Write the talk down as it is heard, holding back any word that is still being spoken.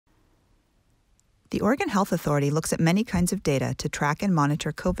The Oregon Health Authority looks at many kinds of data to track and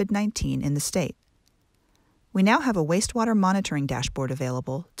monitor COVID-19 in the state. We now have a wastewater monitoring dashboard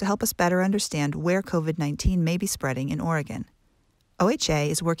available to help us better understand where COVID-19 may be spreading in Oregon. OHA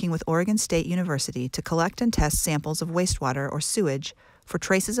is working with Oregon State University to collect and test samples of wastewater or sewage for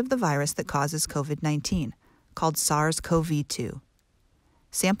traces of the virus that causes COVID-19, called SARS-CoV-2.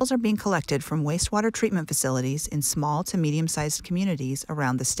 Samples are being collected from wastewater treatment facilities in small to medium-sized communities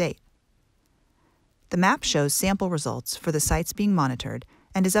around the state. The map shows sample results for the sites being monitored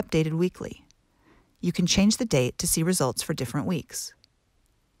and is updated weekly. You can change the date to see results for different weeks.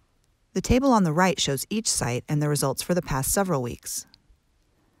 The table on the right shows each site and the results for the past several weeks.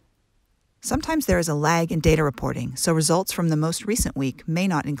 Sometimes there is a lag in data reporting, so results from the most recent week may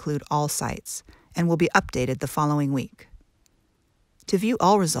not include all sites and will be updated the following week. To view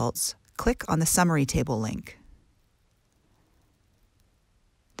all results, click on the Summary Table link.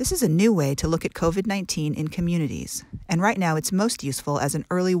 This is a new way to look at COVID-19 in communities, and right now it's most useful as an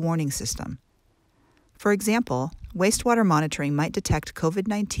early warning system. For example, wastewater monitoring might detect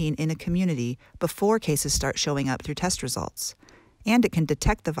COVID-19 in a community before cases start showing up through test results, and it can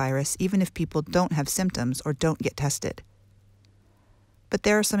detect the virus even if people don't have symptoms or don't get tested. But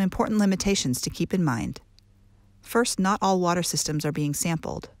there are some important limitations to keep in mind. First, not all water systems are being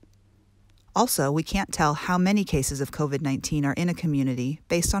sampled. Also, we can't tell how many cases of COVID-19 are in a community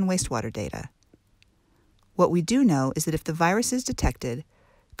based on wastewater data. What we do know is that if the virus is detected,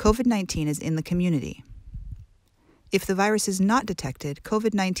 COVID-19 is in the community. If the virus is not detected,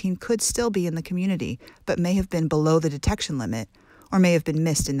 COVID-19 could still be in the community, but may have been below the detection limit or may have been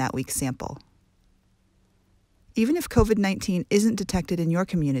missed in that week's sample. Even if COVID-19 isn't detected in your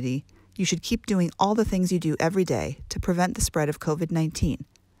community, you should keep doing all the things you do every day to prevent the spread of COVID-19,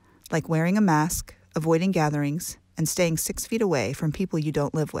 like wearing a mask, avoiding gatherings, and staying 6 feet away from people you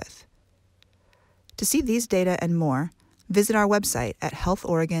don't live with. To see these data and more, visit our website at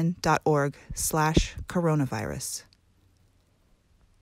healthoregon.org/coronavirus.